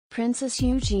Princess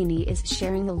Eugenie is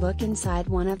sharing a look inside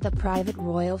one of the private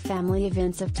royal family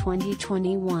events of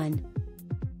 2021.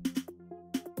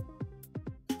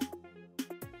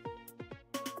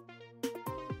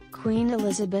 Queen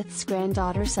Elizabeth's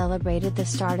granddaughter celebrated the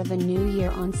start of a new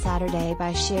year on Saturday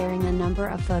by sharing a number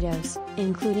of photos,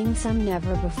 including some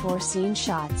never-before-seen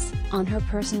shots, on her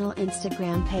personal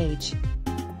Instagram page.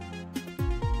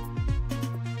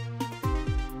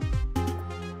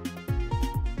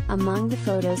 Among the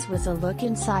photos was a look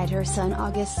inside her son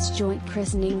August's joint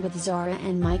christening with Zara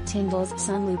and Mike Tindall's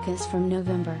son Lucas from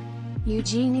November.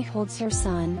 Eugenie holds her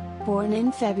son, born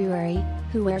in February,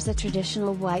 who wears a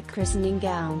traditional white christening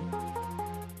gown.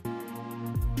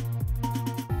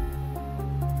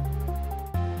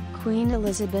 Queen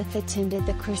Elizabeth attended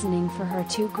the christening for her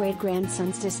two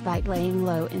great-grandsons despite laying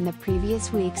low in the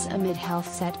previous weeks amid health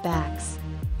setbacks.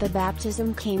 The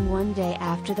baptism came one day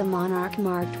after the monarch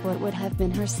marked what would have been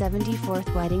her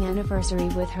 74th wedding anniversary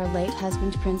with her late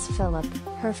husband Prince Philip,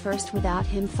 her first without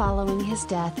him following his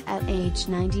death at age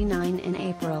 99 in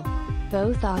April.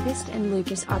 Both August and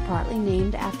Lucas are partly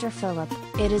named after Philip.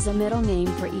 It is a middle name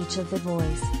for each of the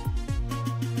boys.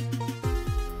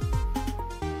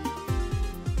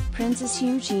 Princess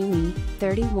Eugenie,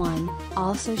 31,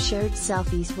 also shared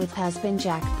selfies with husband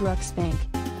Jack Brooksbank.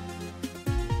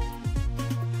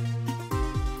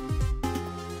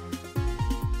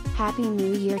 Happy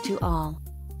New Year to all.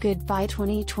 Goodbye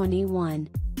 2021.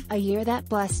 A year that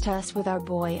blessed us with our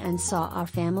boy and saw our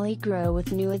family grow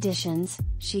with new additions,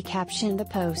 she captioned the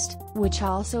post, which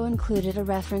also included a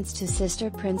reference to sister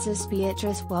Princess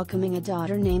Beatrice welcoming a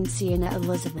daughter named Sienna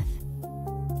Elizabeth.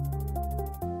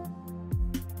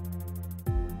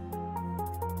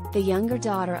 The younger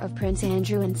daughter of Prince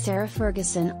Andrew and Sarah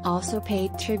Ferguson also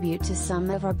paid tribute to some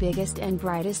of our biggest and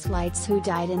brightest lights who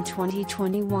died in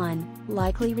 2021,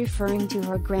 likely referring to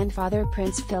her grandfather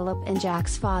Prince Philip and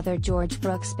Jack's father George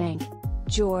Brooksbank.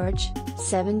 George,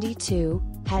 72,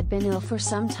 had been ill for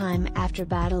some time after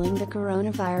battling the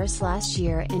coronavirus last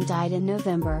year and died in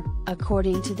November,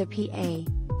 according to the PA.